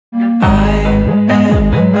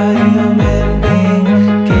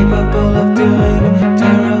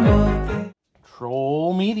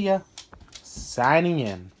signing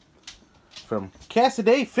in from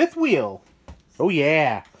Cassidy Fifth Wheel. Oh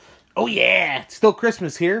yeah. Oh yeah. It's still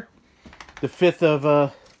Christmas here. The 5th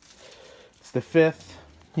of, it's the 5th.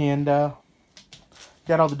 And, got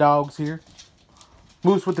all the dogs here.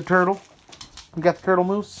 Moose with the turtle. We got the turtle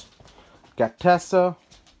moose. Got Tessa.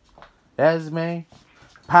 Esme.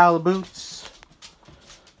 Pile of boots.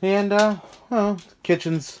 And, well, the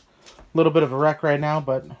kitchen's a little bit of a wreck right now,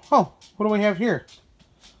 but, oh, what do we have here?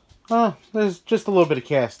 There's just a little bit of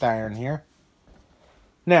cast iron here.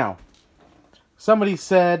 Now, somebody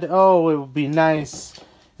said, oh, it would be nice.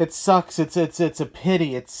 It sucks. It's a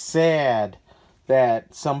pity. It's sad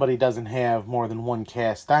that somebody doesn't have more than one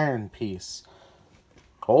cast iron piece.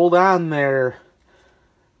 Hold on there,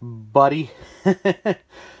 buddy.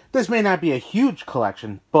 This may not be a huge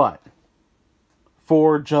collection, but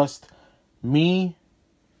for just me,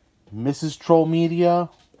 Mrs. Troll Media,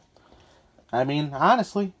 I mean,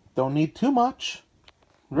 honestly, don't need too much.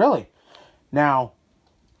 Really. Now,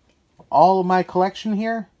 all of my collection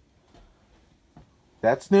here,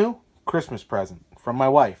 that's new. Christmas present from my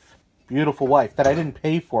wife. Beautiful wife that I didn't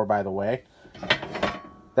pay for, by the way.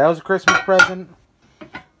 That was a Christmas present.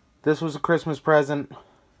 This was a Christmas present.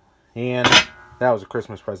 And that was a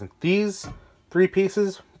Christmas present. These 3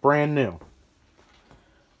 pieces, brand new.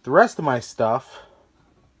 The rest of my stuff.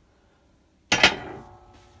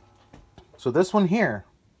 So this one here,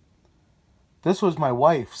 this was my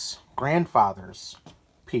wife's grandfather's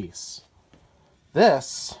piece.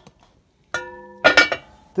 This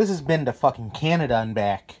has been to fucking Canada and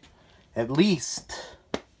back at least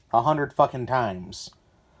 100 fucking times.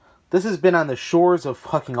 This has been on the shores of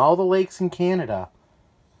fucking all the lakes in Canada,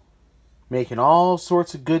 making all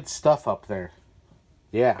sorts of good stuff up there.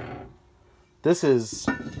 Yeah. This is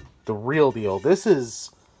the real deal. This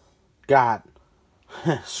has got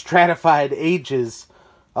stratified ages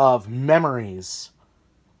of memories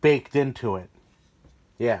baked into it.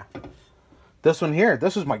 Yeah. This one here,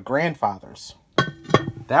 this was my grandfather's.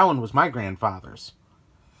 That one was my grandfather's.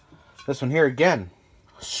 This one here, again,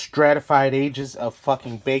 stratified ages of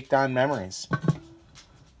fucking baked on memories.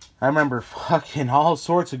 I remember fucking all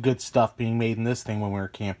sorts of good stuff being made in this thing when we were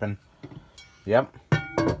camping. Yep.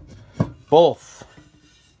 Both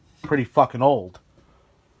pretty fucking old.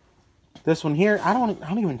 This one here, I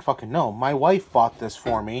don't even fucking know. My wife bought this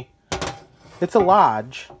for me. It's a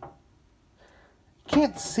Lodge.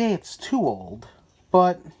 Can't say it's too old,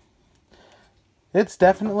 but it's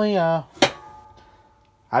definitely, I've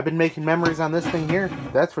been making memories on this thing here,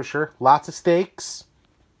 that's for sure. Lots of steaks,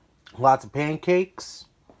 lots of pancakes.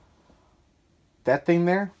 That thing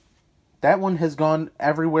there, that one has gone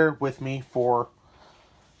everywhere with me for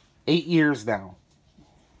 8 years now.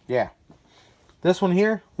 Yeah. This one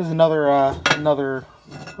here is another,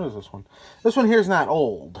 what is this one? This one here is not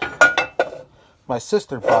old. My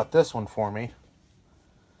sister bought this one for me.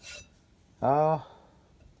 I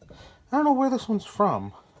don't know where this one's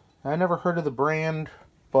from. I never heard of the brand,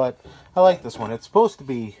 but I like this one. It's supposed to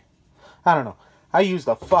be, I don't know. I use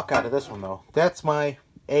the fuck out of this one, though. That's my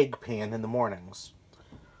egg pan in the mornings,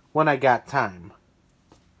 when I got time.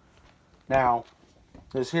 Now,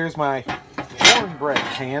 here's my cornbread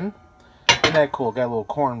pan. Isn't that cool? Got little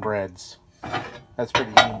cornbreads. That's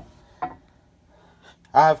pretty neat.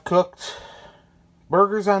 I've cooked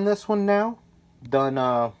burgers on this one now.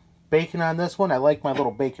 Done bacon on this one. I like my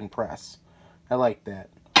little bacon press. I like that.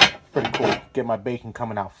 Pretty cool. Get my bacon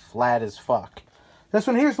coming out flat as fuck. This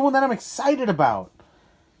one here is the one that I'm excited about,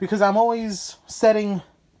 because I'm always setting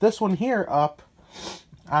this one here up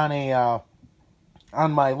on a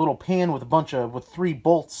on my little pan with 3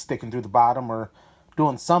 bolts sticking through the bottom, or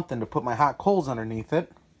doing something to put my hot coals underneath it.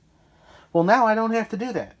 Well, now I don't have to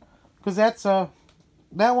do that, because that's that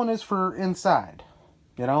one is for inside.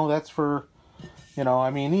 You know, that's for, you know,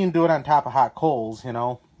 I mean, you can do it on top of hot coals, you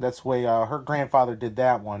know. That's the way her grandfather did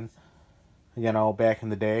that one, you know, back in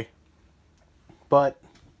the day. But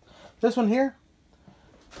this one here,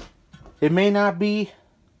 it may not be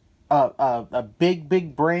a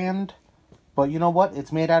big brand, but you know what?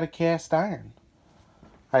 It's made out of cast iron.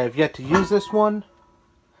 I have yet to use this one.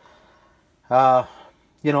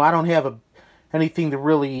 You know, I don't have anything to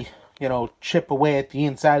really, you know, chip away at the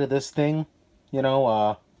inside of this thing, you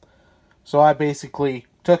know. So I basically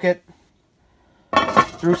took it,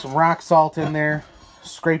 threw some rock salt in there,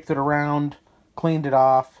 scraped it around, cleaned it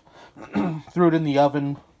off, threw it in the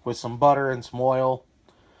oven with some butter and some oil.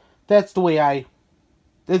 That's the way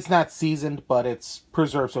it's not seasoned, but it's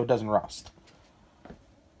preserved so it doesn't rust.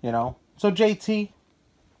 You know? So JT,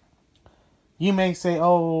 you may say,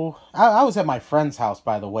 oh, I was at my friend's house,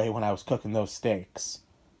 by the way, when I was cooking those steaks.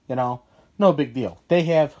 You know? No big deal. They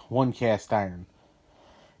have one cast iron.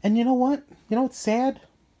 And you know what? You know what's sad?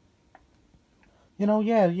 You know,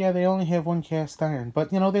 yeah, they only have one cast iron.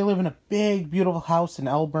 But, you know, they live in a big, beautiful house in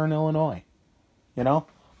Elburn, Illinois. You know?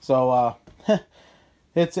 So,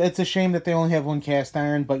 it's a shame that they only have one cast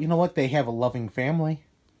iron. But you know what? They have a loving family.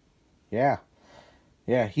 Yeah.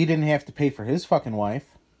 Yeah, he didn't have to pay for his fucking wife.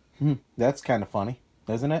 That's kind of funny,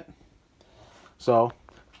 isn't it? So,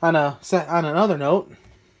 on another note,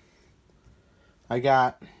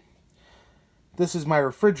 this is my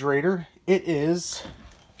refrigerator. It is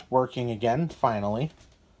working again, finally.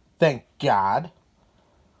 Thank God.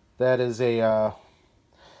 That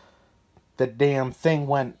damn thing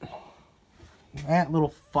went, that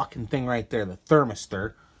little fucking thing right there, the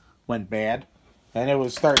thermistor, went bad. And it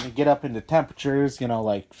was starting to get up into temperatures, you know,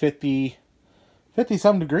 like 50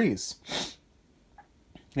 some degrees.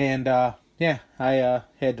 And, yeah, I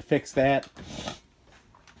had to fix that.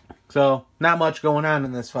 So, not much going on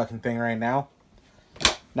in this fucking thing right now.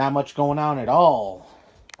 Not much going on at all.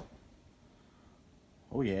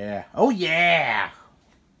 Oh, yeah. Oh, yeah!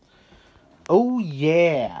 Oh,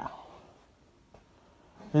 yeah!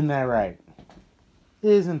 Isn't that right?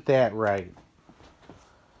 Isn't that right?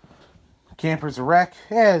 Camper's a wreck,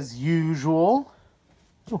 as usual.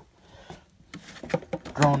 Ooh.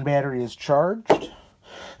 Drone battery is charged.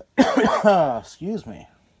 Excuse me.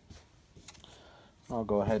 I'll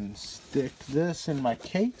go ahead and stick this in my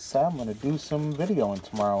case. I'm going to do some videoing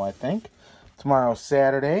tomorrow, I think. Tomorrow's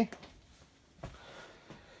Saturday.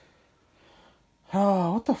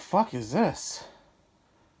 Oh, what the fuck is this?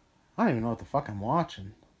 I don't even know what the fuck I'm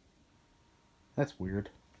watching. That's weird.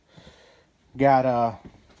 Got,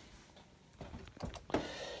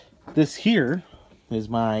 this here is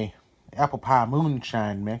my apple pie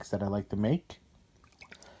moonshine mix that I like to make.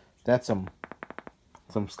 That's some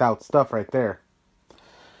stout stuff right there.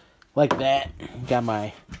 Like that. Got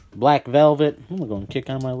my black velvet. I'm gonna go and kick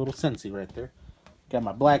on my little Scentsy right there. Got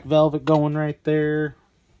my black velvet going right there.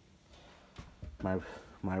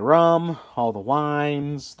 My rum, all the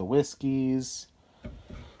wines, the whiskeys.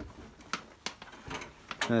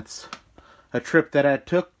 That's a trip that I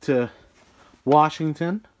took to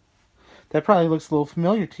Washington. That probably looks a little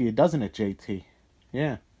familiar to you, doesn't it, JT?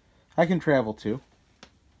 Yeah. I can travel too.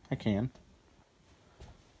 I can.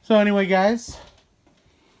 So anyway, guys,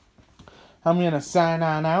 I'm going to sign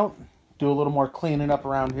on out. Do a little more cleaning up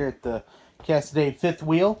around here at the Cassidy fifth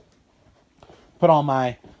wheel. Put all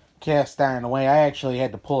my cast iron away. I actually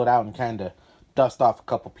had to pull it out and kind of dust off a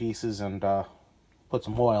couple pieces and put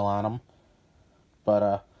some oil on them.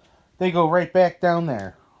 But they go right back down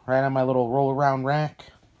there. Right on my little roll around rack.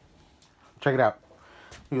 Check it out.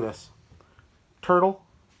 Look at this. Turtle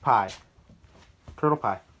pie. Turtle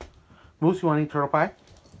pie. Moose, you want to eat turtle pie?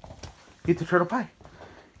 Get the turtle pie.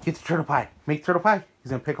 Get the turtle pie. Make turtle pie.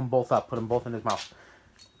 He's going to pick them both up. Put them both in his mouth.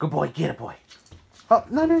 Good boy. Get it, boy. Oh,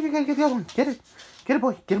 no, you got to get the other one. Get it. Get it,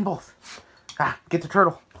 boy. Get them both. Ah, get the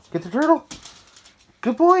turtle. Get the turtle.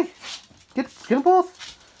 Good boy. Get them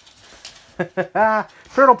both.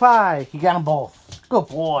 Turtle pie. He got them both. Good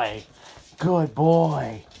boy. Good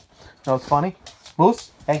boy. That was funny. Moose.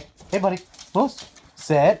 Hey, buddy. Moose.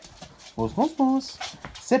 Sit. Moose.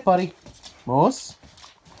 Sit, buddy. Moose.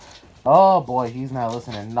 Oh boy, he's not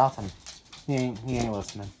listening to nothing. He ain't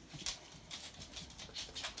listening.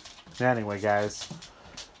 Anyway, guys.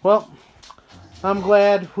 Well, I'm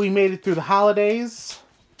glad we made it through the holidays.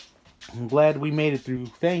 I'm glad we made it through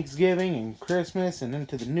Thanksgiving and Christmas and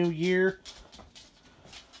into the new year.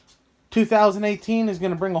 2018 is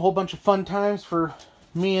going to bring a whole bunch of fun times for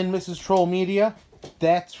me and Mrs. Troll Media.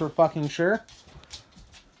 That's for fucking sure.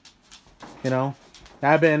 You know,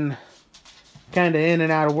 I've been kind of in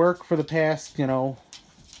and out of work for the past,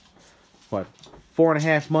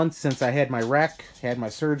 4.5 months since I had my wreck, had my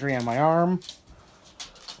surgery on my arm.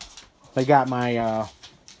 I got my,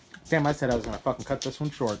 damn, I said I was going to fucking cut this one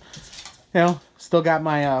short. Still got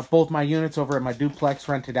my, both my units over at my duplex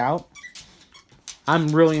rented out. I'm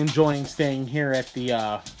really enjoying staying here at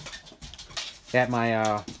the, at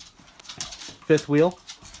my, fifth wheel.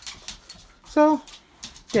 So,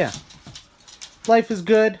 yeah. Life is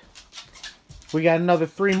good. We got another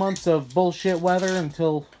 3 months of bullshit weather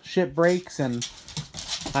until shit breaks and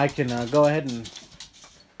I can go ahead and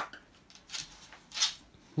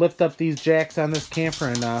lift up these jacks on this camper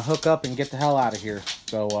and hook up and get the hell out of here.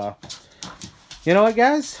 So, you know what,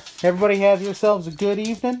 guys? Everybody have yourselves a good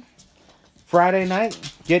evening. Friday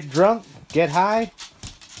night, get drunk, get high,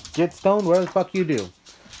 get stoned, whatever the fuck you do.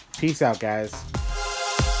 Peace out, guys.